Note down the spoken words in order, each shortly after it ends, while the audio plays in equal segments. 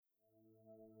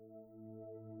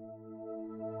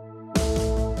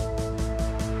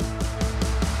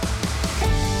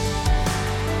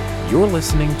You're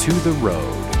listening to The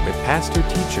Road with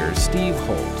pastor-teacher Steve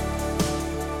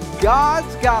Holt.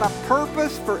 God's got a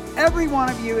purpose for every one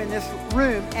of you in this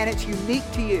room, and it's unique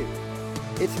to you.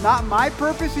 It's not my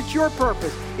purpose, it's your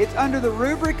purpose. It's under the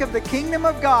rubric of the kingdom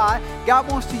of God. God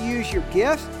wants to use your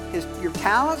gifts, your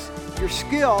talents, your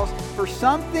skills for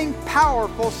something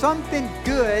powerful, something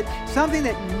good, something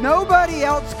that nobody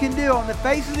else can do on the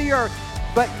face of the earth,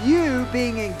 but you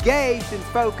being engaged and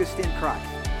focused in Christ.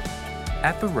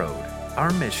 At The Road,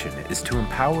 our mission is to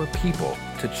empower people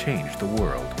to change the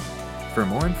world. For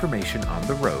more information on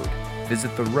The Road,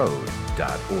 visit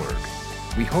theroad.org.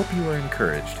 We hope you are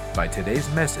encouraged by today's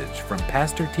message from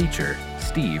pastor-teacher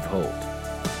Steve Holt.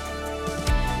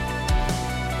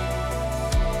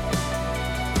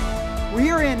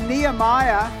 We are in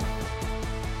Nehemiah,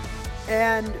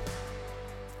 and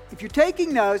if you're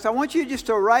taking notes, I want you just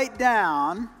to write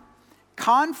down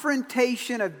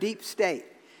confrontation of deep state.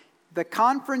 The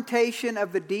confrontation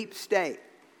of the deep state.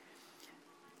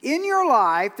 In your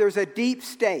life, there's a deep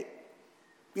state.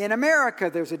 In America,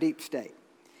 there's a deep state.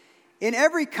 In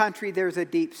every country, there's a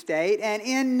deep state. And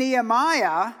in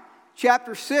Nehemiah,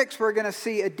 chapter 6, we're going to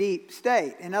see a deep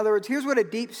state. In other words, here's what a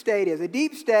deep state is. A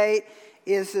deep state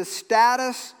is the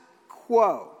status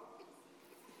quo.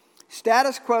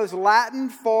 Status quo is Latin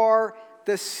for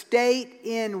the state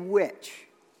in which.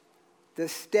 The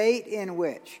state in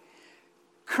which.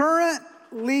 Current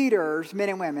leaders, men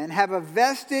and women, have a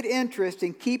vested interest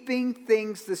in keeping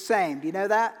things the same. Do you know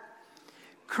that?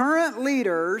 Current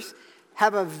leaders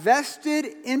have a vested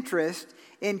interest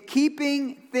in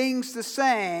keeping things the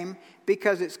same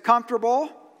because it's comfortable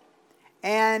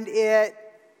and it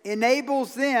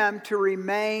enables them to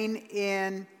remain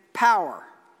in power.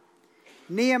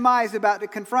 Nehemiah is about to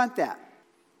confront that.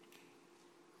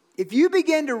 If you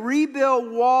begin to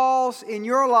rebuild walls in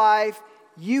your life,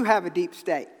 you have a deep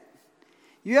state.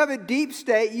 You have a deep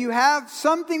state. You have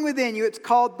something within you. It's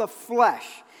called the flesh.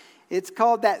 It's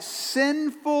called that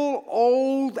sinful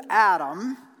old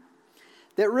Adam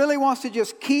that really wants to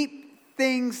just keep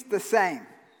things the same.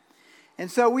 And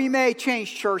so we may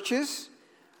change churches,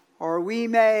 or we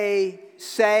may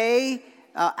say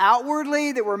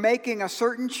outwardly that we're making a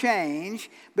certain change,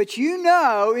 but you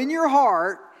know in your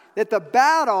heart that the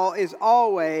battle is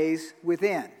always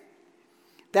within.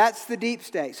 That's the deep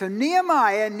state. So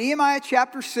Nehemiah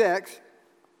chapter 6,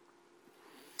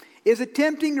 is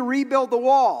attempting to rebuild the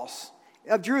walls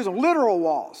of Jerusalem, literal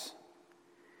walls.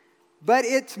 But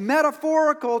it's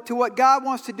metaphorical to what God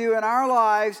wants to do in our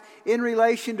lives in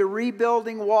relation to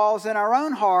rebuilding walls in our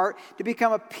own heart to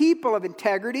become a people of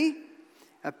integrity,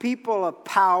 a people of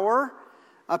power,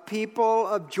 a people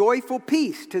of joyful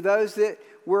peace to those that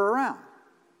we're around.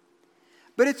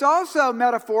 But it's also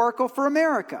metaphorical for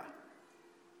America.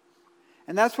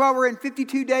 And that's why we're in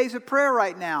 52 days of prayer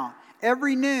right now.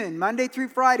 Every noon, Monday through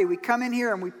Friday, we come in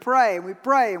here and we pray and we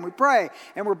pray and we pray.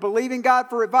 And we're believing God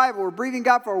for revival. We're believing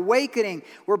God for awakening.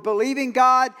 We're believing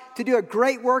God to do a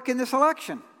great work in this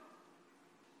election.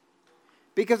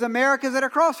 Because America's at a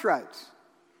crossroads.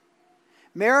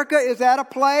 America is at a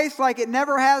place like it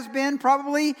never has been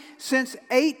probably since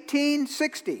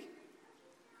 1860.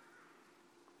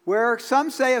 Where some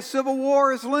say a civil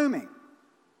war is looming.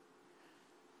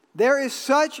 There is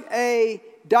such a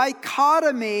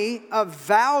dichotomy of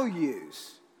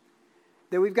values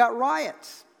that we've got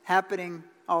riots happening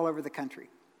all over the country.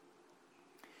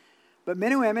 But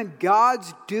men and women,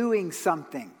 God's doing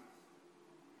something.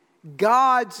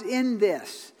 God's in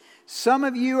this. Some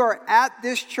of you are at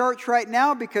this church right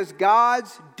now because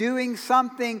God's doing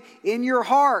something in your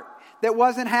heart that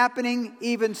wasn't happening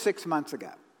even 6 months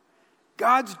ago.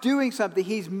 God's doing something.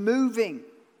 He's moving.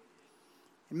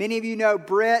 Many of you know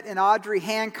Britt and Audrey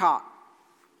Hancock.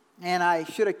 And I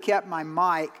should have kept my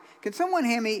mic. Can someone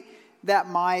hand me that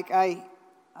mic? I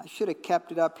should have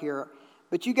kept it up here.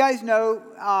 But you guys know,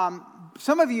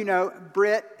 some of you know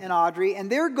Britt and Audrey. And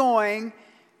they're going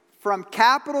from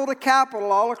capital to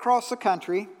capital all across the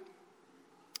country.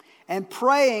 And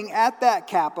praying at that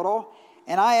capital.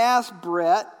 And I asked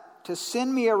Britt to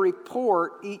send me a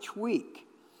report each week.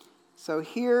 So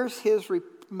here's his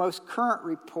most current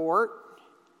report.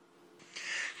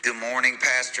 Good morning,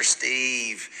 Pastor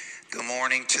Steve. Good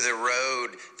morning to The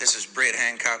Road. This is Britt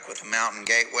Hancock with the Mountain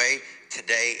Gateway.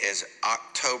 Today is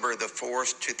October the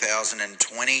 4th,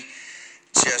 2020.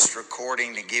 Just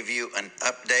recording to give you an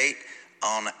update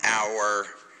on our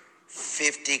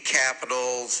 50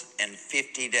 capitals and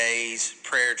 50 days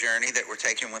prayer journey that we're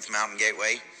taking with Mountain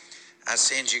Gateway. I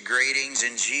send you greetings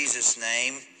in Jesus'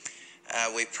 name.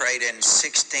 We prayed in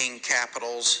 16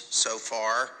 capitals so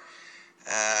far.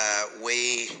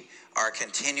 We are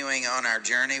continuing on our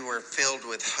journey. We're filled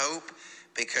with hope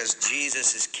because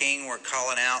Jesus is King. We're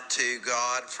calling out to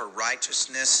God for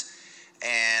righteousness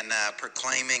and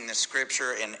proclaiming the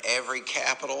scripture in every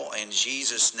capital in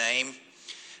Jesus' name.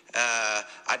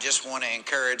 I just want to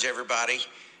encourage everybody,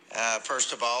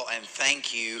 first of all, and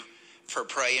thank you for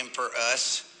praying for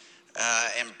us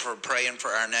and for praying for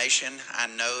our nation. I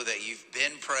know that you've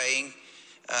been praying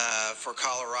for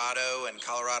Colorado and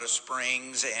Colorado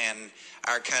Springs and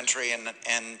our country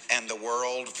and the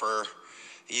world.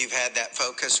 You've had that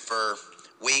focus for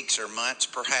weeks or months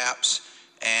perhaps,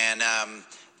 and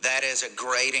that is a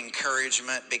great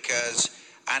encouragement because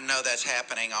I know that's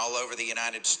happening all over the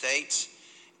United States,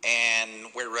 and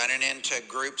we're running into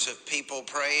groups of people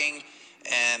praying,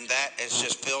 and that has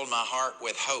just filled my heart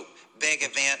with hope. Big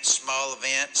events, small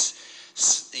events,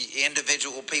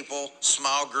 individual people,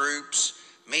 small groups,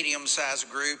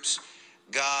 medium-sized groups.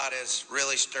 God has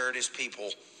really stirred his people.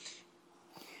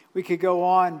 We could go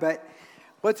on, but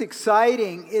what's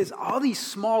exciting is all these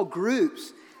small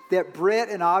groups that Britt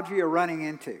and Audrey are running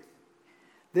into.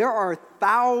 There are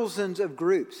thousands of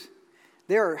groups.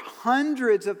 There are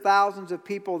hundreds of thousands of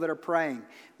people that are praying.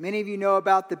 Many of you know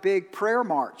about the big prayer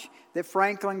march that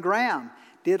Franklin Graham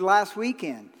did last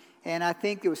weekend. And I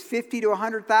think it was 50 to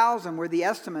 100,000 were the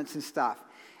estimates and stuff.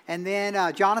 And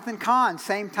then Jonathan Kahn,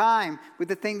 same time with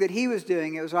the thing that he was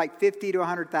doing, it was like 50 to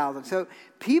 100,000. So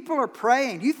people are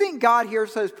praying. Do you think God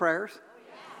hears those prayers?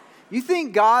 You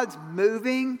think God's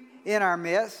moving in our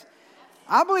midst?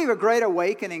 I believe a great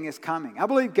awakening is coming. I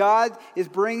believe God is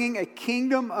bringing a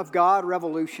kingdom of God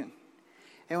revolution.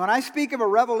 And when I speak of a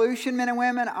revolution, men and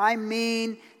women, I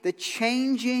mean the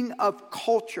changing of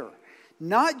culture.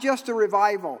 Not just a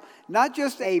revival, not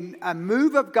just a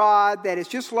move of God that is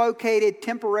just located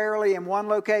temporarily in one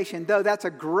location, though that's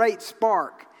a great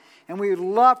spark. And we would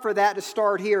love for that to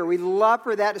start here. We'd love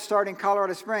for that to start in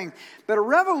Colorado Springs. But a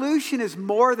revolution is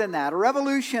more than that. A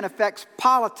revolution affects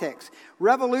politics.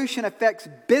 Revolution affects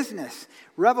business.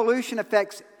 Revolution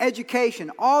affects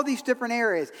education. All these different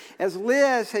areas. As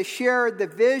Liz has shared the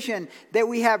vision that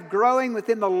we have growing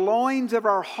within the loins of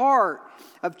our heart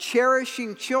of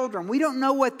cherishing children. We don't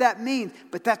know what that means,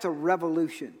 but that's a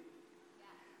revolution.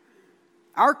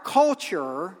 Our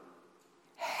culture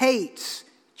hates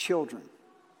children.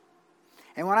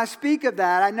 And when I speak of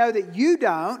that, I know that you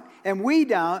don't, and we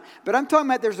don't, but I'm talking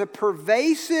about there's a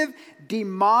pervasive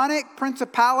demonic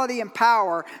principality and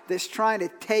power that's trying to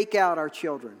take out our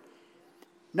children.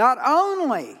 Not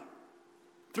only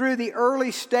through the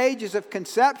early stages of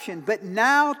conception, but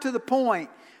now to the point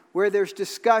where there's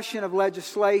discussion of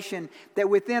legislation that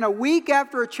within a week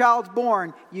after a child's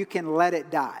born, you can let it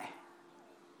die.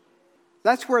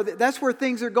 That's where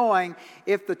things are going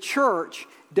if the church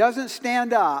doesn't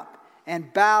stand up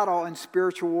and battle in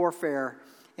spiritual warfare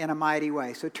in a mighty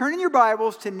way. So turn in your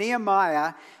Bibles to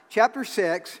Nehemiah chapter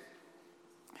 6.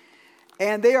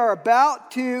 And they are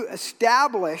about to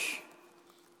establish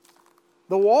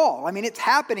the wall. I mean, it's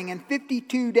happening in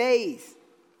 52 days.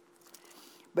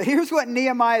 But here's what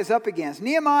Nehemiah is up against.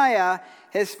 Nehemiah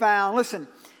has found, listen,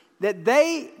 that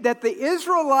the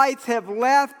Israelites have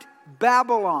left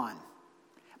Babylon,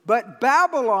 but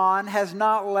Babylon has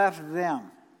not left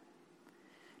them.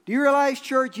 Do you realize,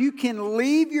 church, you can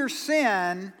leave your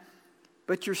sin,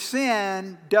 but your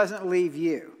sin doesn't leave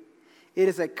you. It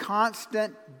is a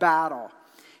constant battle.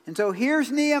 And so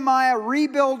here's Nehemiah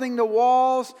rebuilding the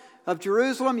walls of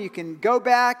Jerusalem. You can go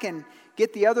back and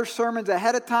get the other sermons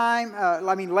ahead of time,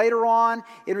 later on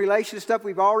in relation to stuff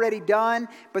we've already done.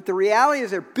 But the reality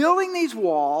is they're building these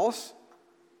walls.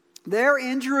 They're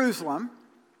in Jerusalem.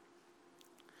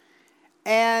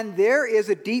 And there is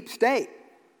a deep state.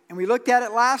 And we looked at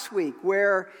it last week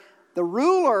where the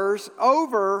rulers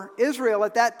over Israel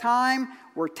at that time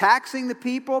were taxing the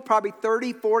people, probably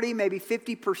 30, 40, maybe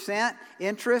 50%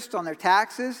 interest on their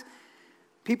taxes.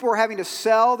 People were having to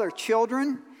sell their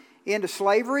children into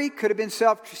slavery. Could have been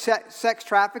sex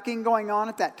trafficking going on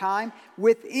at that time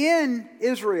within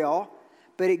Israel.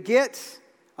 But it gets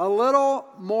a little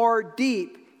more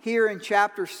deep here in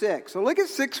chapter 6. So look at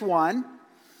 6:1.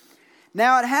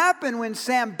 Now it happened when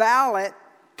Sanballat,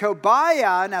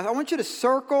 Tobiah, now I want you to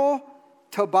circle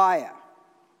Tobiah.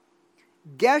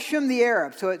 Geshem the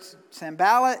Arab. So it's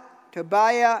Sanballat,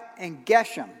 Tobiah, and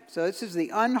Geshem. So this is the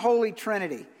unholy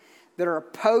trinity that are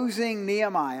opposing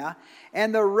Nehemiah.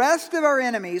 And the rest of our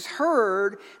enemies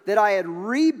heard that I had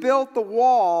rebuilt the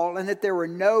wall and that there were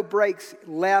no breaks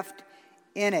left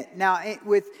in it. Now,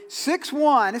 with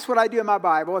 6:1, this is what I do in my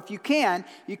Bible. If you can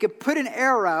put an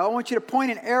arrow. I want you to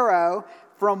point an arrow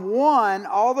from 1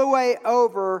 all the way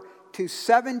over to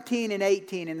 17 and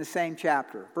 18 in the same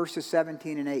chapter, verses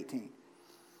 17 and 18.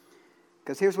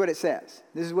 Because here's what it says.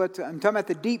 This is what I'm talking about,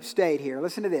 the deep state here.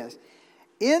 Listen to this.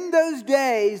 In those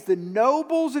days, the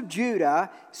nobles of Judah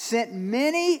sent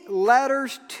many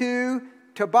letters to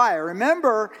Tobiah.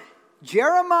 Remember,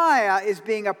 Jeremiah is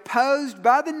being opposed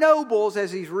by the nobles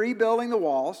as he's rebuilding the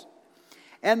walls.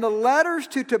 And the letters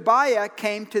to Tobiah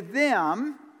came to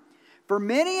them, for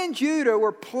many in Judah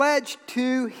were pledged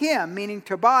to him, meaning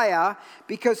Tobiah,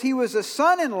 because he was the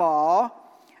son-in-law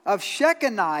of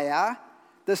Shechaniah,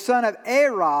 the son of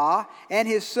Erah, and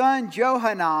his son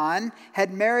Johanan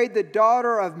had married the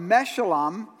daughter of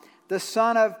Meshullam, the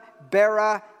son of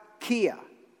Berechiah.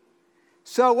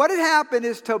 So what had happened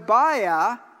is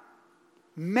Tobiah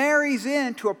marries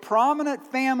into a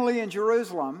prominent family in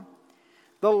Jerusalem.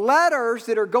 The letters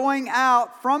that are going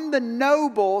out from the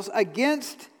nobles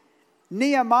against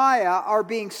Nehemiah are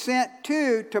being sent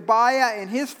to Tobiah and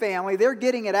his family. They're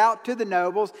getting it out to the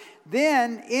nobles.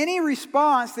 Then any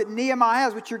response that Nehemiah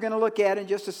has, which you're going to look at in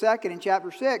just a second in chapter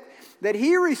 6, that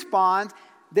he responds,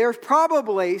 they're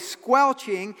probably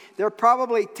squelching, they're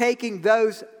probably taking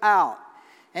those out.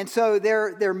 And so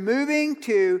they're moving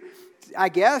to, I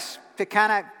guess, to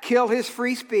kind of kill his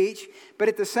free speech, but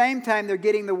at the same time they're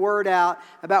getting the word out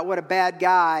about what a bad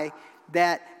guy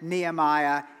that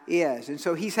Nehemiah is. And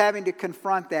so he's having to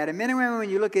confront that. And men and women, when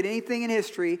you look at anything in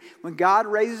history, when God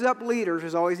raises up leaders,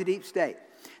 there's always a deep state.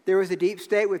 There was a deep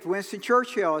state with Winston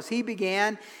Churchill as he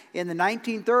began in the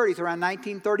 1930s, around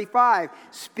 1935,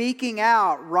 speaking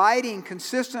out, writing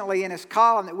consistently in his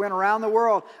column that went around the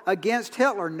world against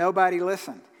Hitler. Nobody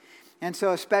listened. And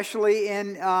so especially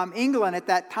in England at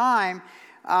that time,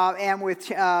 and with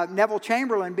Neville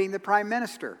Chamberlain being the prime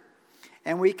minister.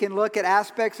 And we can look at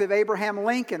aspects of Abraham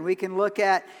Lincoln. We can look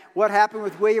at what happened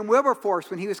with William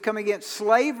Wilberforce when he was coming against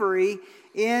slavery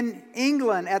in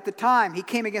England at the time. He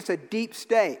came against a deep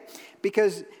state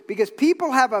because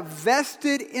people have a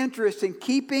vested interest in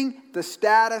keeping the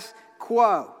status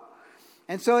quo.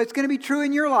 And so it's going to be true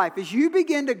in your life. As you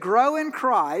begin to grow in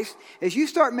Christ, as you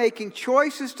start making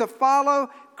choices to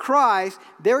follow Christ,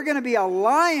 there are going to be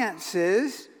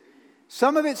alliances.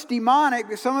 Some of it's demonic,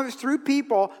 but some of it's through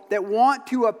people that want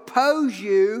to oppose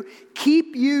you,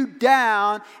 keep you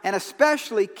down, and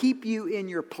especially keep you in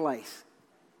your place.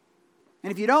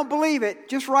 And if you don't believe it,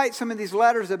 just write some of these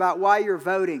letters about why you're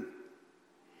voting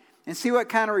and see what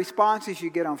kind of responses you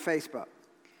get on Facebook.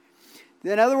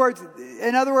 In other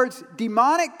words,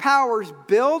 demonic powers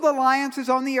build alliances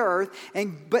on the earth,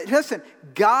 but listen,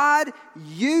 God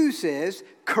uses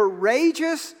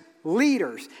courageous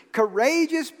leaders,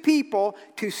 courageous people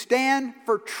to stand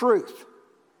for truth.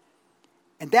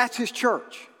 And that's His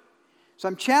church. So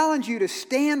I'm challenging you to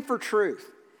stand for truth.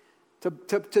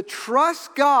 To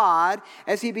trust God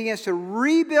as He begins to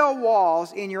rebuild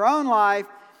walls in your own life,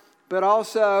 but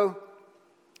also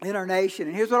in our nation.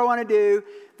 And here's what I want to do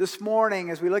this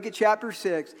morning as we look at chapter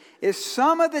 6, is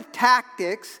some of the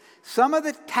tactics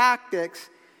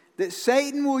that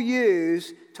Satan will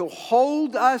use to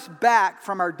hold us back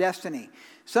from our destiny.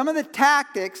 Some of the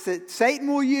tactics that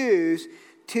Satan will use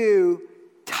to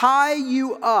tie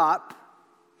you up,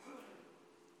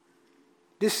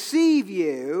 deceive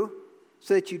you,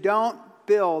 so that you don't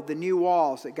build the new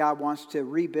walls that God wants to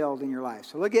rebuild in your life.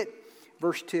 So look at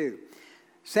verse 2.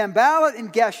 Sanballat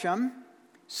and Geshem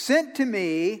sent to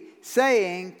me,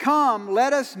 saying, "Come,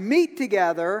 let us meet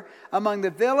together among the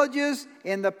villages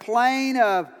in the plain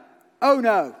of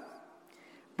Ono."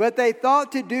 But they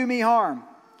thought to do me harm.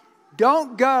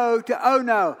 Don't go to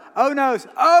Ono. Ono's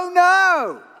oh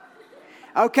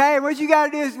no. Okay, what you got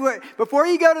to do is, before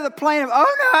you go to the plain of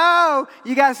oh no,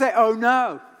 you got to say oh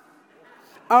no.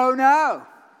 Oh no.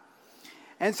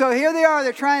 And so here they are,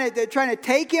 they're trying to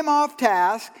take him off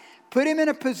task, put him in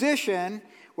a position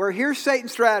where here's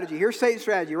Satan's strategy.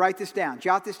 Write this down.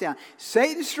 Jot this down.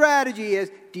 Satan's strategy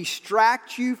is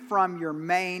distract you from your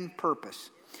main purpose.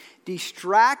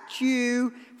 Distract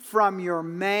you from your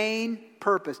main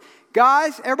purpose.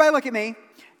 Guys, everybody look at me.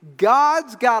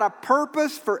 God's got a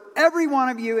purpose for every one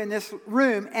of you in this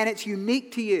room, and it's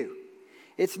unique to you.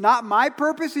 It's not my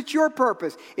purpose, it's your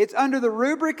purpose. It's under the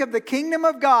rubric of the kingdom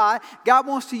of God. God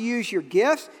wants to use your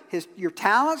gifts, your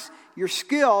talents, your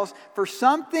skills for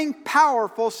something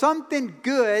powerful, something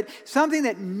good, something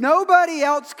that nobody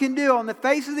else can do on the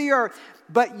face of the earth,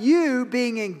 but you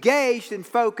being engaged and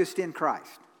focused in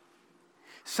Christ.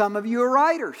 Some of you are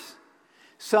writers.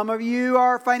 Some of you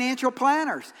are financial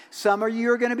planners. Some of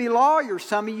you are going to be lawyers.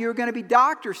 Some of you are going to be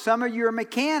doctors. Some of you are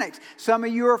mechanics. Some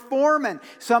of you are foremen.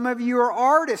 Some of you are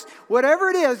artists.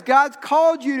 Whatever it is, God's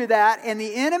called you to that, and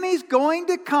the enemy's going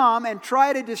to come and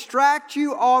try to distract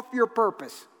you off your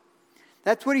purpose.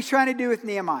 That's what he's trying to do with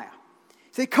Nehemiah.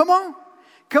 He said, come on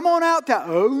out to,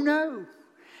 oh no.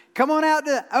 Come on out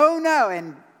to, oh no.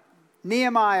 And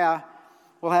Nehemiah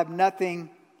will have nothing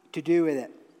to do with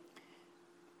it.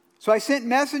 So I sent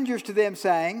messengers to them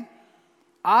saying,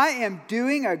 I am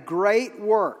doing a great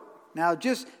work. Now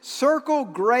just circle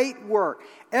great work.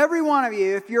 Every one of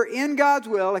you, if you're in God's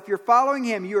will, if you're following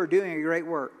Him, you are doing a great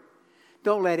work.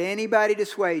 Don't let anybody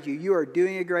dissuade you. You are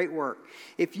doing a great work.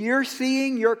 If you're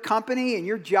seeing your company and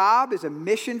your job as a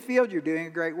mission field, you're doing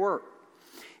a great work.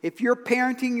 If you're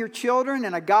parenting your children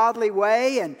in a godly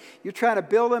way and you're trying to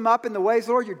build them up in the ways of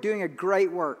the Lord, you're doing a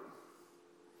great work.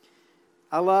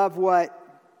 I love what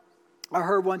I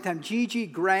heard one time. Gigi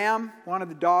Graham, one of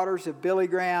the daughters of Billy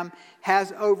Graham,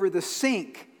 has over the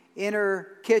sink in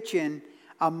her kitchen,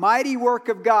 a mighty work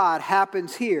of God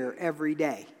happens here every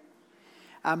day.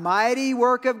 A mighty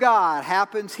work of God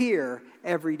happens here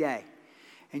every day.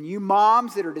 And you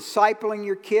moms that are discipling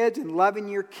your kids and loving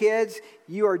your kids,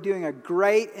 you are doing a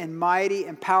great and mighty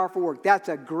and powerful work. That's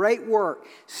a great work.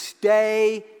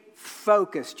 Stay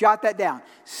focused. Jot that down.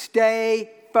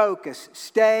 Stay focused.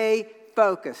 Stay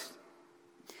focused.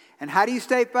 And how do you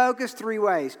stay focused? 3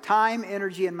 ways. Time,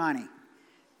 energy, and money.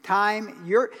 Time,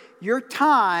 your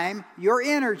time, your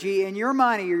energy, and your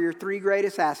money are your 3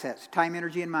 greatest assets. Time,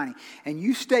 energy, and money. And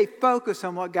you stay focused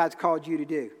on what God's called you to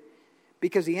do.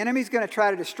 Because the enemy's going to try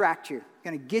to distract you.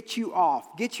 Going to get you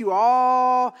off. Get you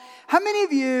all. How many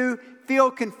of you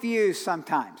feel confused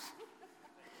sometimes?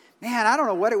 Man, I don't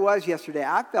know what it was yesterday.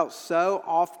 I felt so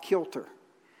off kilter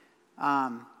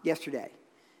yesterday.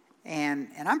 And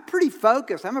I'm pretty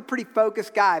focused. I'm a pretty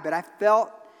focused guy, but I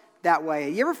felt that way.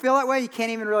 You ever feel that way? You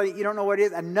can't even really, you don't know what it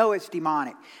is. I know it's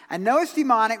demonic. I know it's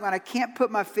demonic when I can't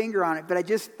put my finger on it, but I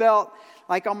just felt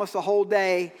like almost the whole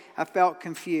day I felt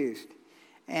confused.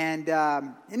 And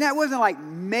that wasn't like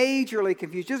majorly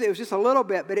confused. It was just a little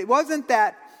bit, but it wasn't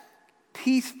that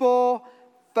peaceful,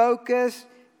 focused,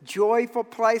 joyful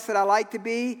place that I like to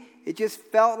be. It just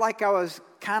felt like I was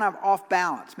kind of off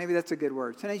balance. Maybe that's a good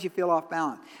word. Sometimes you feel off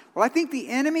balance. Well, I think the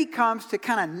enemy comes to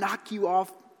kind of knock you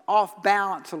off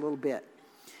balance a little bit.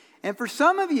 And for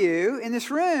some of you in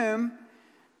this room,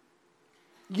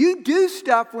 you do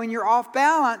stuff when you're off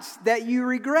balance that you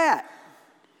regret.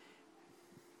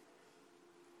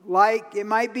 Like it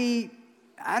might be,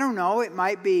 I don't know, it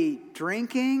might be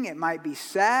drinking, it might be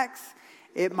sex,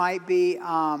 it might be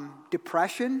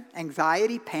depression,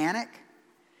 anxiety, panic.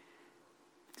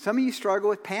 Some of you struggle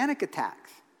with panic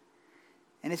attacks.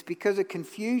 And it's because of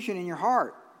confusion in your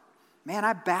heart. Man,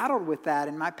 I battled with that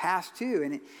in my past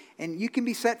too. And you can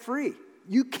be set free.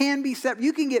 You can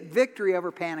get victory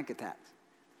over panic attacks.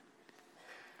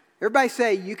 Everybody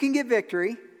say, you can get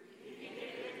victory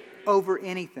over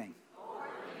anything.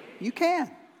 You can.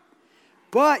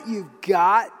 But you've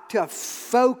got to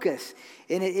focus.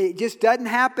 And it just doesn't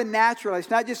happen naturally. It's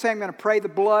not just saying I'm going to pray the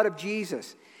blood of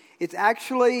Jesus. It's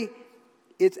actually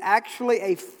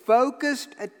a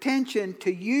focused attention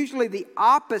to usually the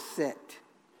opposite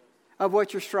of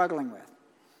what you're struggling with.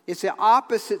 It's the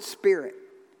opposite spirit.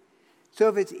 So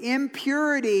if it's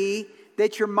impurity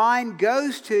that your mind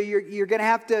goes to, you're going to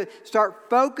have to start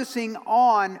focusing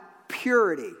on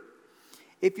purity.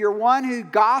 If you're one who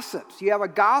gossips, you have a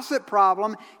gossip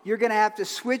problem, you're going to have to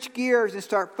switch gears and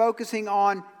start focusing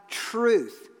on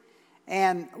truth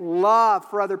and love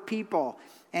for other people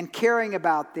and caring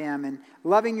about them and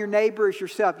loving your neighbor as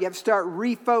yourself. You have to start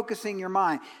refocusing your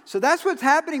mind. So that's what's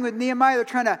happening with Nehemiah.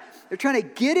 They're trying to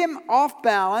get him off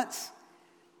balance,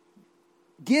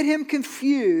 get him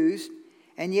confused,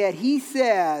 and yet he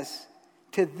says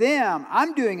to them,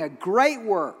 I'm doing a great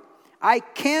work. I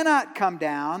cannot come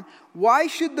down. Why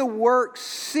should the work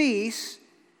cease?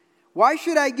 Why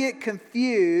should I get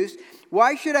confused?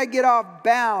 Why should I get off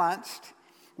balanced?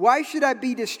 Why should I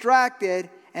be distracted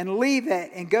and leave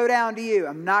it and go down to you?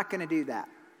 I'm not going to do that.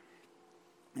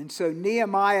 And so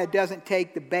Nehemiah doesn't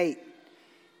take the bait.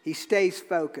 He stays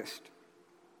focused.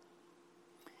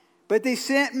 But they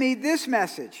sent me this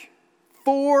message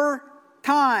 4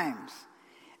 times,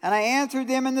 and I answered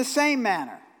them in the same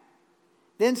manner.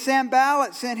 Then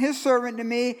Sanballat sent his servant to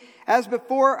me as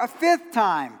before a 5th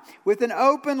time with an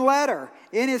open letter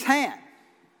in his hand.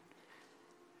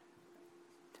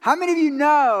 How many of you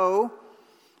know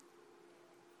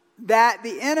that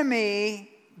the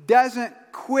enemy doesn't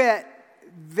quit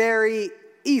very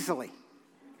easily?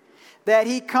 That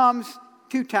he comes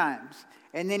 2 times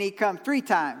And then he comes 3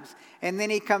 times. And then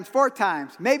he comes 4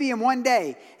 times. Maybe in one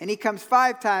day. And he comes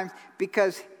 5 times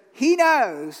because he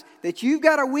knows that you've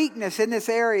got a weakness in this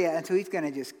area. And so he's going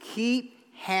to just keep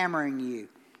hammering you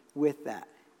with that.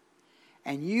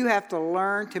 And you have to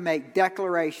learn to make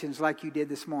declarations like you did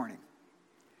this morning.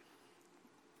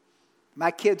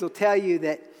 My kids will tell you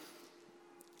that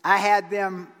I had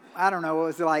them, I don't know, what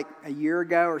was it like a year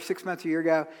ago or 6 months, a year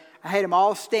ago. I had them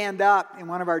all stand up in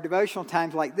one of our devotional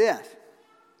times like this.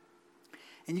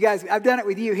 And you guys, I've done it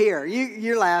with you here.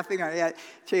 You're laughing. Yeah,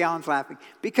 Cheon's laughing.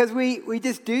 Because we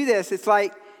just do this. It's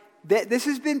like, this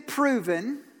has been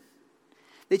proven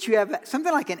that you have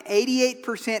something like an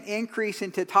 88% increase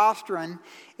in testosterone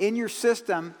in your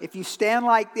system if you stand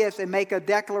like this and make a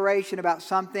declaration about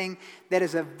something that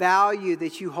is a value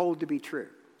that you hold to be true.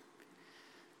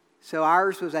 So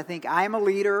ours was, I think, I am a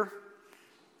leader,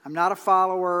 I'm not a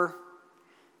follower,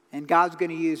 and God's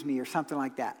going to use me, or something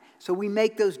like that. So we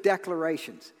make those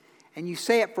declarations. And you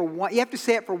say it you have to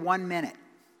say it for 1 minute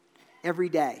every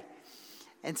day.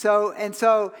 And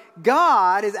so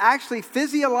God has actually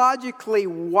physiologically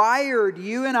wired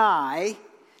you and I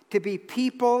to be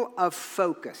people of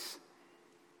focus.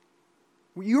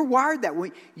 You're wired that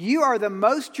way. You are the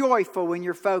most joyful when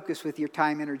you're focused with your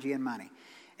time, energy, and money.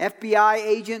 FBI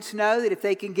agents know that if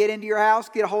they can get into your house,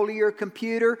 get a hold of your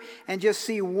computer, and just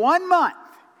see 1 month,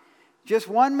 just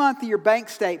 1 month of your bank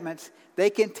statements,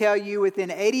 they can tell you within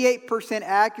 88%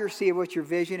 accuracy of what your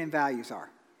vision and values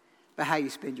are, about how you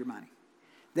spend your money.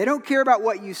 They don't care about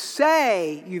what you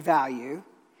say you value.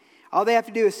 All they have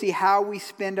to do is see how we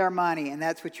spend our money, and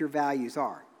that's what your values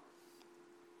are.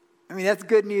 I mean, that's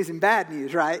good news and bad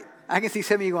news, right? I can see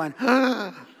some of you going,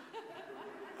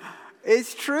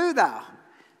 It's true, though.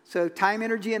 So time,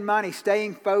 energy, and money,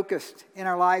 staying focused in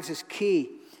our lives is key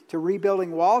to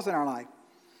rebuilding walls in our life.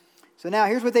 So now,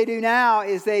 here's what they do now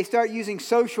is they start using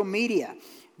social media.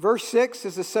 Verse 6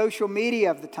 is the social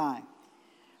media of the time.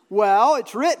 Well,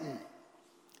 it's written,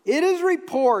 it is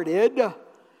reported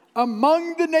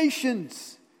among the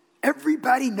nations.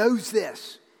 Everybody knows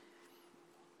this.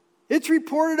 It's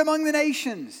reported among the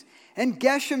nations. And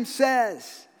Geshem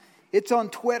says, it's on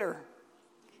Twitter,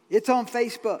 it's on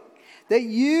Facebook, that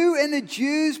you and the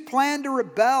Jews plan to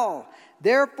rebel.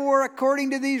 Therefore,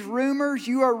 according to these rumors,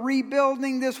 you are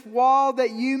rebuilding this wall that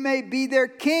you may be their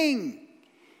king.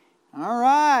 All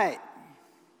right.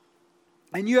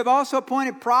 And you have also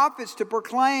appointed prophets to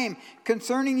proclaim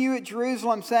concerning you at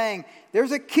Jerusalem, saying,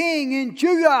 there's a king in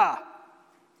Judah.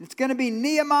 It's going to be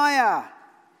Nehemiah.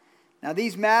 Now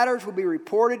these matters will be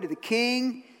reported to the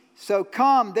king. So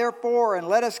come, therefore, and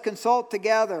let us consult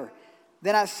together.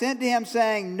 Then I sent to him,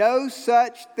 saying, no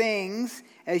such things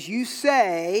as you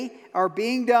say are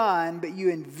being done, but you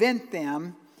invent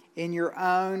them in your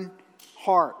own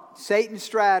heart. Satan's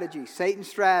strategy,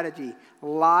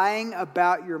 lying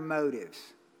about your motives.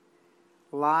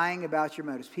 Lying about your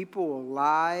motives. People will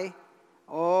lie.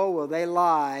 Oh, will they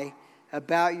lie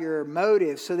about your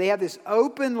motives? So they have this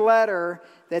open letter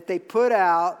that they put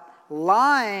out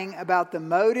lying about the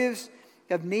motives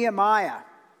of Nehemiah.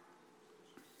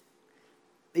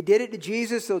 They did it to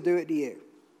Jesus, they'll do it to you.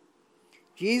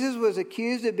 Jesus was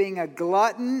accused of being a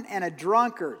glutton and a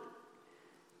drunkard.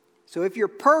 So if you're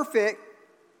perfect,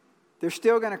 they're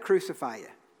still going to crucify you.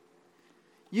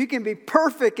 You can be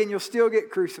perfect and you'll still get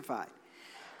crucified.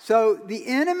 So the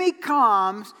enemy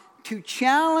comes to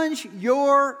challenge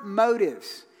your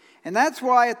motives. And that's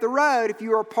why at the Road, if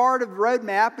you are part of the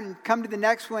Roadmap and come to the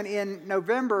next one in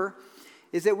November,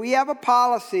 is that we have a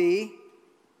policy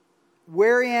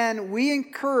wherein we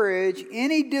encourage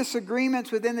any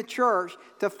disagreements within the church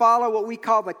to follow what we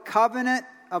call the covenant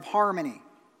of harmony.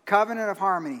 Covenant of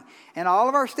harmony. And all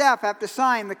of our staff have to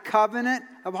sign the covenant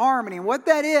of harmony. And what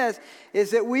that is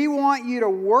that we want you to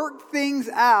work things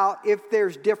out if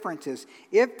there's differences,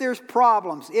 if there's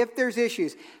problems, if there's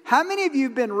issues. How many of you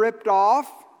have been ripped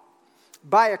off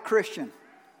by a Christian?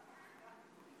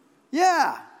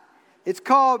 Yeah. It's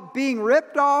called Being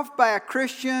Ripped Off by a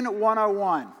Christian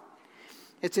 101.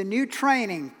 It's a new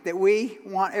training that we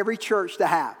want every church to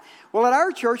have. Well, at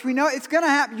our church, we know it's going to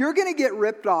happen. You're going to get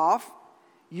ripped off.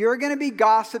 You're going to be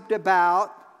gossiped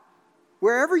about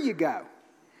wherever you go.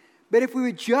 But if we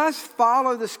would just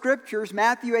follow the scriptures,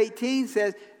 Matthew 18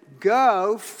 says,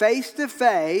 go face to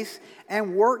face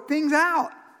and work things out.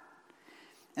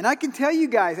 And I can tell you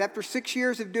guys, after 6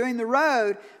 years of doing the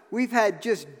Road, we've had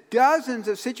just dozens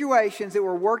of situations that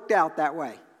were worked out that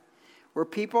way. Where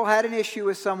people had an issue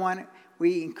with someone,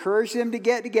 we encouraged them to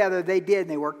get together. They did, and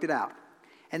they worked it out.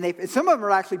 And some of them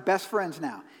are actually best friends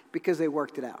now because they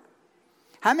worked it out.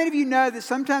 How many of you know that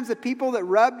sometimes the people that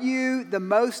rub you the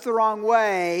most the wrong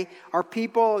way are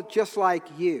people just like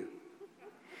you?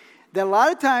 That a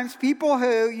lot of times people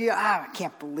who, I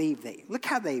can't believe look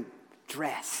how they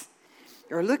dress,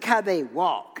 or look how they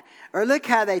walk, or look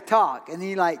how they talk. And then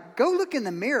you're like, go look in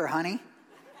the mirror, honey.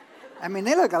 I mean,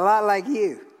 they look a lot like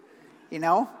you, you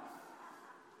know?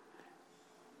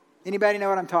 Anybody know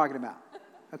what I'm talking about?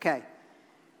 Okay.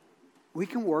 We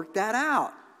can work that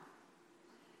out.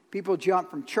 People jump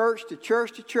from church to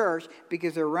church to church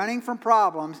because they're running from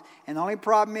problems, and the only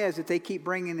problem is that they keep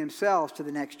bringing themselves to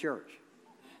the next church.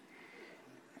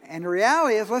 And the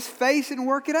reality is, let's face it and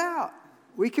work it out.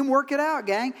 We can work it out,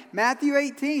 gang. Matthew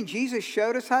 18, Jesus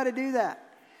showed us how to do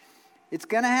that. It's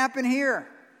going to happen here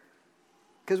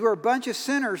because we're a bunch of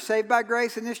sinners saved by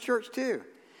grace in this church too.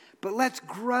 But let's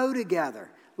grow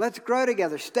together. Let's grow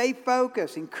together. Stay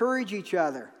focused. Encourage each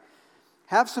other.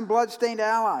 Have some blood-stained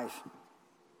allies.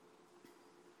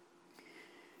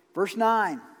 Verse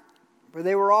 9, for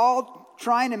they were all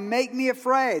trying to make me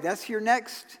afraid. That's your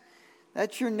next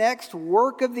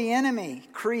work of the enemy.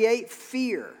 Create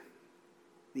fear.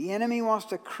 The enemy wants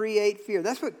to create fear.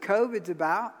 That's what COVID's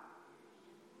about.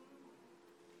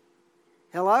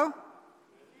 Hello?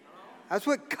 That's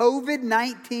what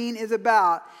COVID-19 is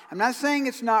about. I'm not saying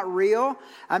it's not real.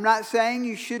 I'm not saying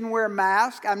you shouldn't wear a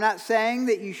mask. I'm not saying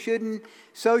that you shouldn't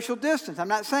social distance. I'm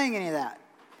not saying any of that.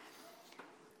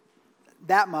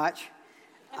 That much.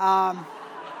 But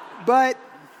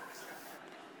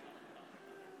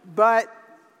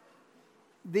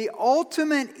the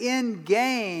ultimate end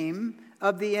game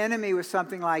of the enemy with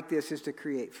something like this is to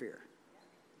create fear.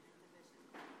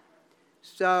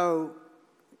 So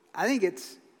I think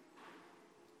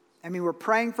we're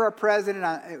praying for our president.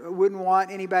 I wouldn't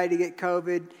want anybody to get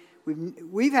COVID.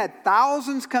 We've had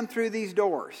thousands come through these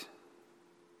doors.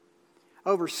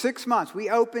 Over 6 months.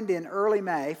 We opened in early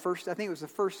May. I think it was the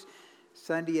first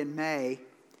Sunday in May.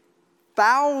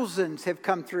 Thousands have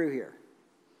come through here.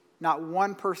 Not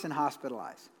one person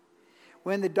hospitalized.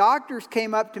 When the doctors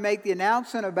came up to make the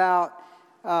announcement about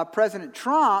President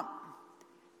Trump,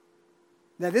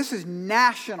 now this is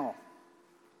national.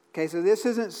 Okay, so this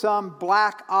isn't some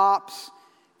black ops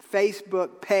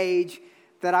Facebook page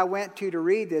that I went to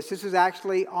read this. This is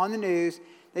actually on the news.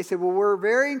 They said, well, we're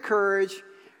very encouraged.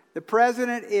 The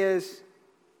president is,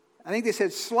 I think they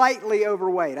said slightly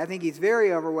overweight. I think he's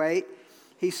very overweight.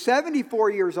 He's 74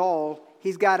 years old.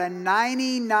 He's got a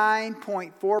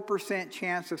 99.4%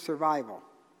 chance of survival.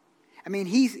 I mean,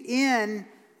 he's in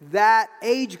that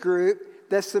age group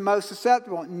that's the most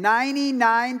susceptible.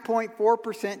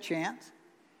 99.4% chance.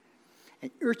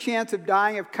 And your chance of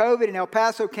dying of COVID in El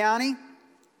Paso County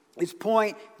is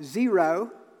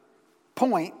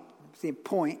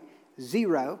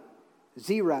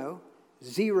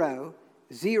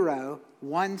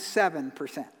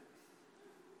 0.000017%.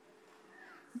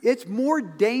 It's more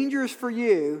dangerous for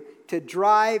you to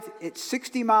drive at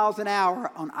 60 miles an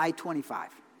hour on I-25.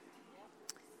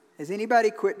 Has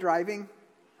anybody quit driving?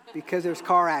 Because there's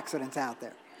car accidents out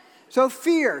there. So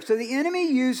fear. So the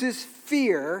enemy uses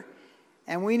fear,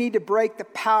 and we need to break the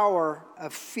power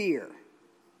of fear.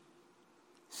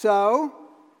 So,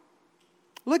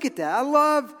 look at that. I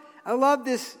love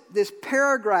this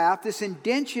paragraph, this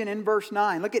indention in verse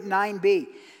 9. Look at 9b.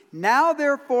 Now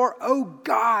therefore, O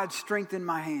God, strengthen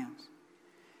my hands.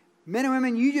 Men and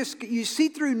women, you see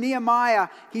through Nehemiah,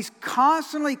 he's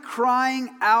constantly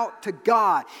crying out to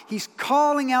God. He's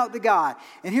calling out to God.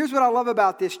 And here's what I love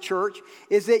about this church,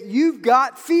 is that you've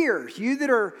got fears. You that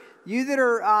are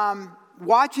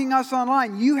watching us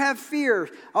online, you have fears.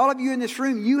 All of you in this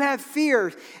room, you have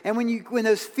fears. And when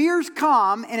those fears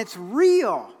come, and it's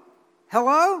real,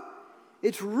 hello?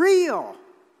 It's real.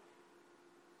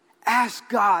 Ask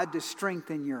God to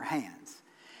strengthen your hands.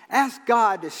 Ask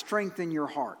God to strengthen your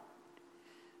heart.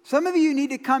 Some of you need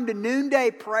to come to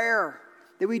noonday prayer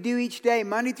that we do each day,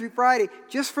 Monday through Friday,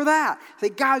 just for that. Say,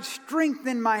 God,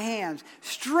 strengthen my hands.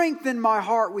 Strengthen my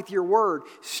heart with your word.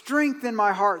 Strengthen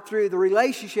my heart through the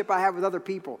relationship I have with other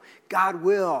people. God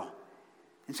will.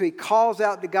 And so he calls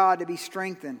out to God to be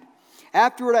strengthened.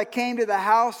 Afterward, I came to the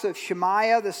house of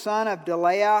Shemaiah, the son of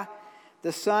Delaiah,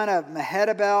 the son of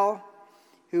Mehetabel,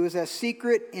 who was a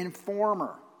secret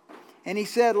informer. And he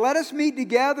said, let us meet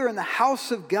together in the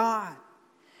house of God,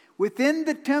 within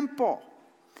the temple,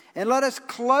 and let us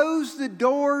close the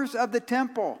doors of the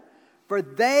temple, for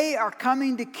they are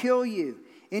coming to kill you.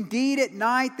 Indeed, at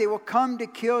night they will come to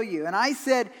kill you. And I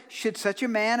said, should such a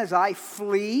man as I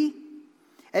flee?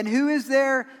 And who is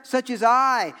there such as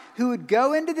I, who would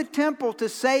go into the temple to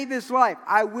save his life?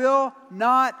 I will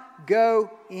not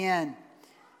go in.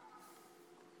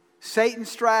 Satan's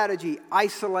strategy,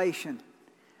 isolation.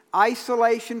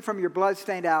 Isolation from your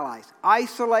bloodstained allies.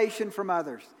 Isolation from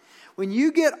others. When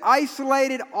you get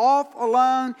isolated, off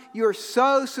alone, you're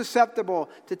so susceptible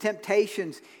to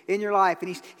temptations in your life.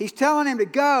 And he's telling him to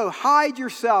go, hide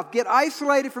yourself, get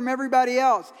isolated from everybody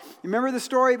else. Remember the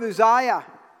story of Uzziah?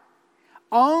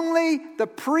 Only the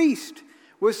priest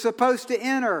was supposed to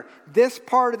enter this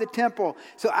part of the temple.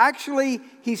 So actually,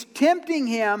 he's tempting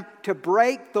him to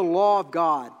break the law of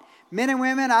God. Men and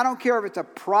women, I don't care if it's a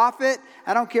prophet.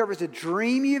 I don't care if it's a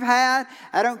dream you've had.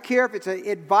 I don't care if it's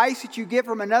advice that you get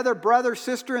from another brother or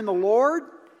sister in the Lord.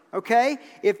 Okay?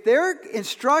 If they're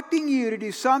instructing you to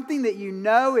do something that you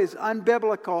know is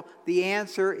unbiblical, the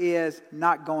answer is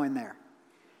not going there.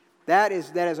 That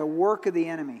is a work of the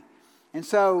enemy. And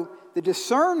so the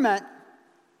discernment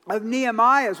of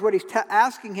Nehemiah is what he's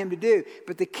asking him to do.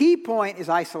 But the key point is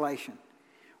isolation.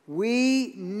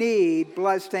 We need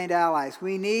bloodstained allies.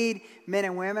 We need men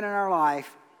and women in our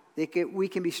life that we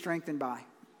can be strengthened by.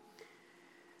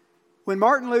 When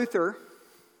Martin Luther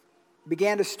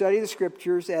began to study the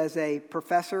Scriptures as a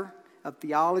professor of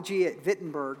theology at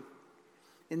Wittenberg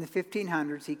in the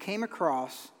 1500s, he came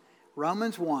across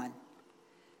Romans 1,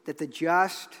 that the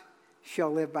just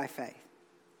shall live by faith.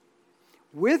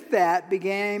 With that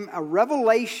began a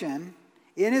revelation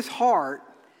in his heart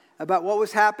about what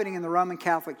was happening in the Roman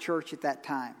Catholic Church at that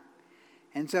time.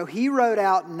 And so he wrote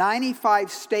out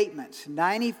 95 statements,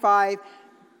 95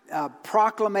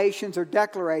 proclamations or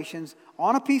declarations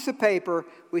on a piece of paper,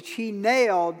 which he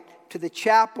nailed to the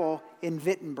chapel in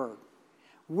Wittenberg.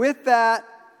 With that,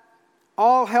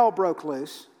 all hell broke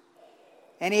loose,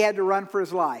 and he had to run for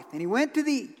his life. And he went to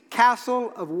the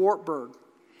castle of Wartburg.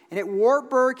 And at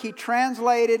Wartburg, he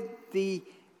translated the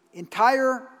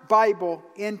entire Bible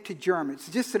into German. It's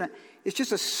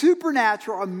just a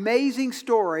supernatural, amazing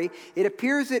story. It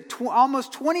appears that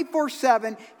almost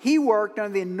 24/7 he worked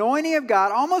under the anointing of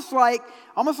God, almost like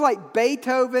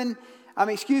Beethoven.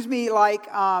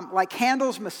 Like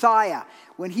Handel's Messiah.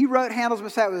 When he wrote Handel's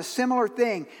Messiah, it was a similar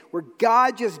thing where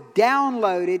God just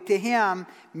downloaded to him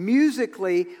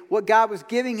musically what God was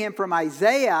giving him from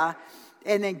Isaiah.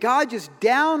 And then God just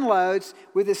downloads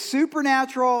with a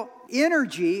supernatural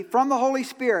energy from the Holy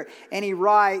Spirit. And he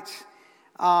writes,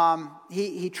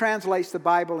 he translates the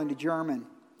Bible into German.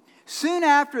 Soon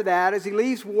after that, as he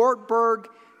leaves Wartburg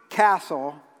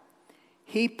Castle,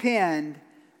 he penned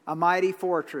 "A Mighty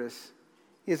Fortress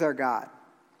is Our God."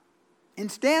 In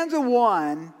stanza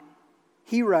 1,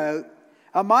 he wrote,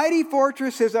 "A mighty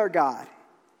fortress is our God,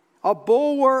 a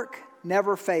bulwark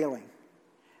never failing.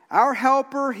 Our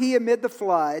helper he amid the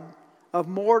flood of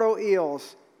mortal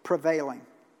ills prevailing.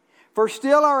 For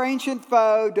still our ancient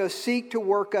foe does seek to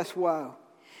work us woe.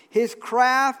 His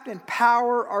craft and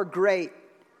power are great,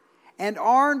 and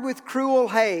armed with cruel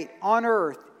hate on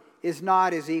earth is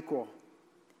not his equal."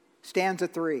 Stanza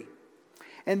 3.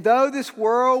 "And though this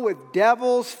world with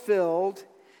devils filled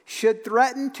should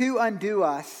threaten to undo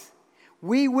us,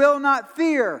 we will not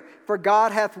fear, for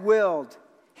God hath willed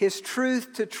His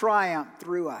truth to triumph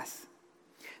through us.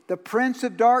 The prince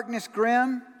of darkness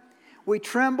grim, we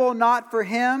tremble not for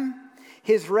him.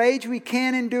 His rage we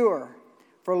can endure,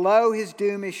 for lo, his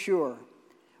doom is sure.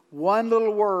 One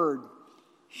little word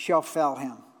shall fell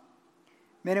him."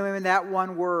 Men and women, that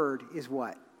one word is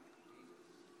what?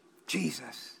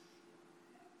 Jesus.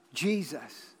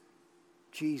 Jesus.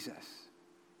 Jesus.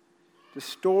 The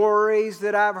stories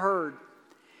that I've heard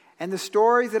and the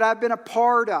stories that I've been a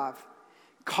part of,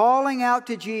 calling out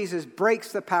to Jesus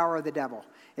breaks the power of the devil.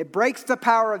 It breaks the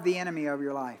power of the enemy over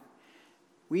your life.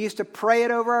 We used to pray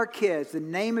it over our kids, the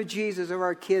name of Jesus over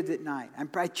our kids at night.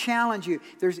 I challenge you,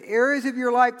 there's areas of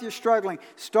your life that you're struggling.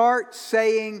 Start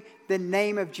saying the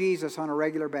name of Jesus on a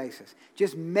regular basis.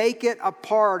 Just make it a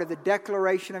part of the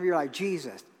declaration of your life.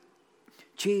 Jesus,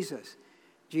 Jesus,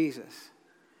 Jesus.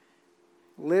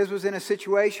 Liz was in a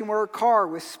situation where her car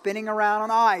was spinning around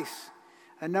on ice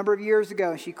a number of years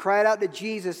ago, and she cried out to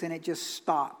Jesus, and it just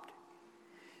stopped.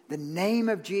 The name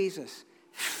of Jesus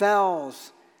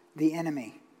fells the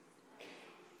enemy.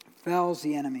 Fells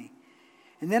the enemy.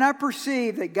 And then I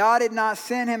perceived that God had not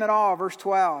sent him at all, verse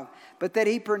 12, but that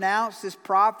he pronounced this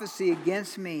prophecy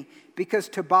against me because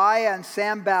Tobiah and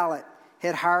Sanballat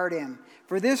had hired him.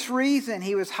 For this reason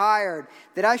he was hired,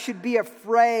 that I should be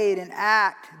afraid and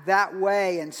act that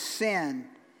way and sin,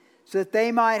 so that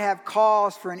they might have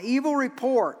cause for an evil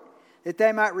report, that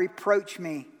they might reproach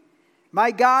me.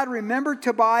 My God, remember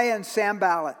Tobiah and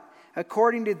Sanballat,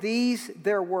 according to these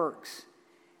their works,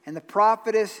 and the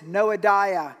prophetess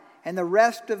Noadiah, and the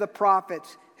rest of the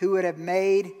prophets who would have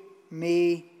made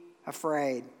me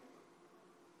afraid.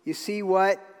 You see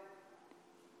what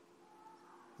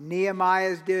Nehemiah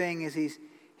is doing is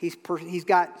he's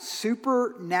got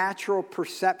supernatural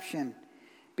perception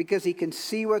because he can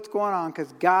see what's going on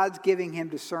because God's giving him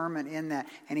discernment in that,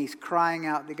 and he's crying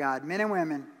out to God. Men and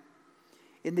women,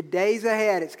 in the days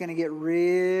ahead, it's going to get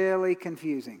really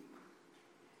confusing.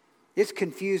 It's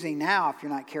confusing now if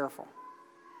you're not careful.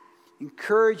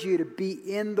 Encourage you to be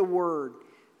in the Word.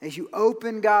 As you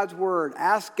open God's Word,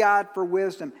 ask God for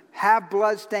wisdom. Have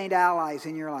blood-stained allies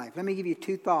in your life. Let me give you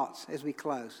 2 thoughts as we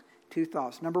close. 2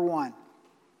 thoughts. Number one,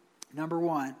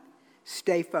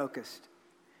 stay focused.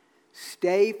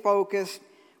 Stay focused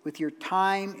with your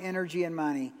time, energy, and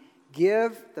money.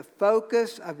 Give the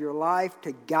focus of your life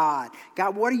to God.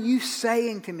 God, what are you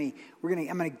saying to me?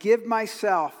 I'm going to give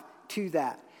myself to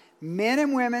that. Men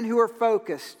and women who are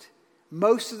focused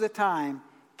most of the time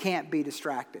can't be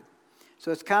distracted.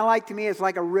 So it's kind of like, to me, it's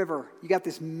like a river. You got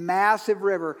this massive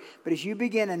river, but as you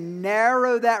begin to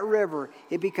narrow that river,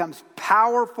 it becomes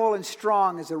powerful and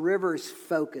strong as the river is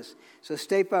focused. So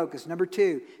stay focused. Number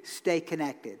 2, stay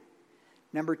connected.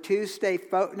 Number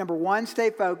 1, stay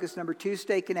focused. Number 2,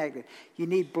 stay connected. You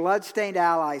need blood-stained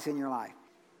allies in your life.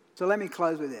 So let me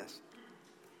close with this.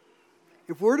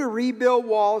 If we're to rebuild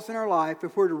walls in our life,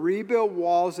 if we're to rebuild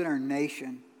walls in our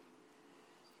nation,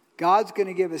 God's going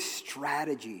to give us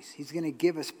strategies. He's going to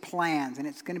give us plans, and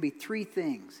it's going to be 3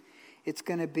 things. It's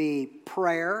going to be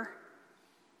prayer,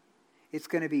 it's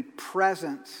going to be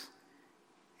presence,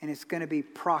 and it's going to be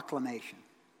proclamation.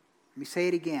 Let me say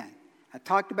it again. I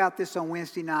talked about this on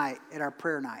Wednesday night at our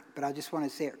prayer night, but I just want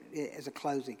to say it as a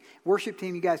closing. Worship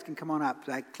team, you guys can come on up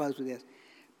so I can close with this.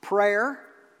 Prayer.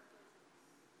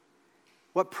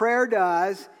 What prayer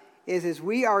does is, as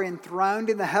we are enthroned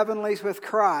in the heavenlies with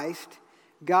Christ,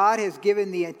 God has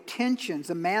given the intentions,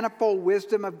 the manifold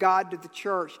wisdom of God to the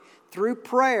church through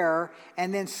prayer,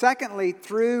 and then secondly,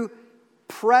 through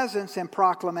presence and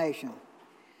proclamation.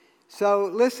 So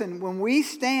listen, when we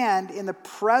stand in the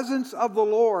presence of the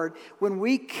Lord, when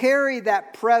we carry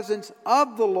that presence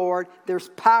of the Lord, there's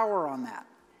power on that.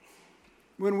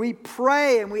 When we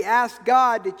pray and we ask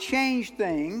God to change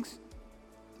things,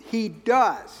 He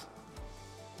does.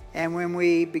 And when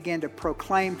we begin to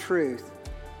proclaim truth,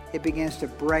 it begins to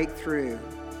break through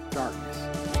darkness.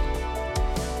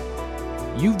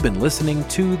 You've been listening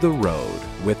to The Road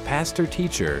with Pastor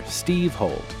Teacher Steve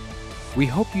Holt. We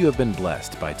hope you have been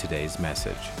blessed by today's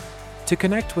message. To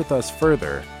connect with us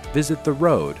further, visit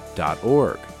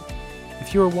theroad.org.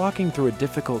 If you are walking through a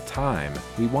difficult time,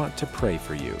 we want to pray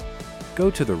for you.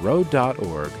 Go to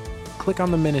theroad.org, click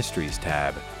on the Ministries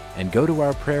tab, and go to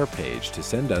our prayer page to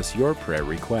send us your prayer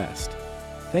request.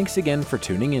 Thanks again for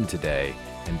tuning in today,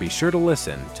 and be sure to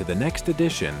listen to the next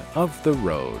edition of The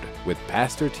Road with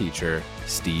Pastor Teacher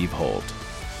Steve Holt.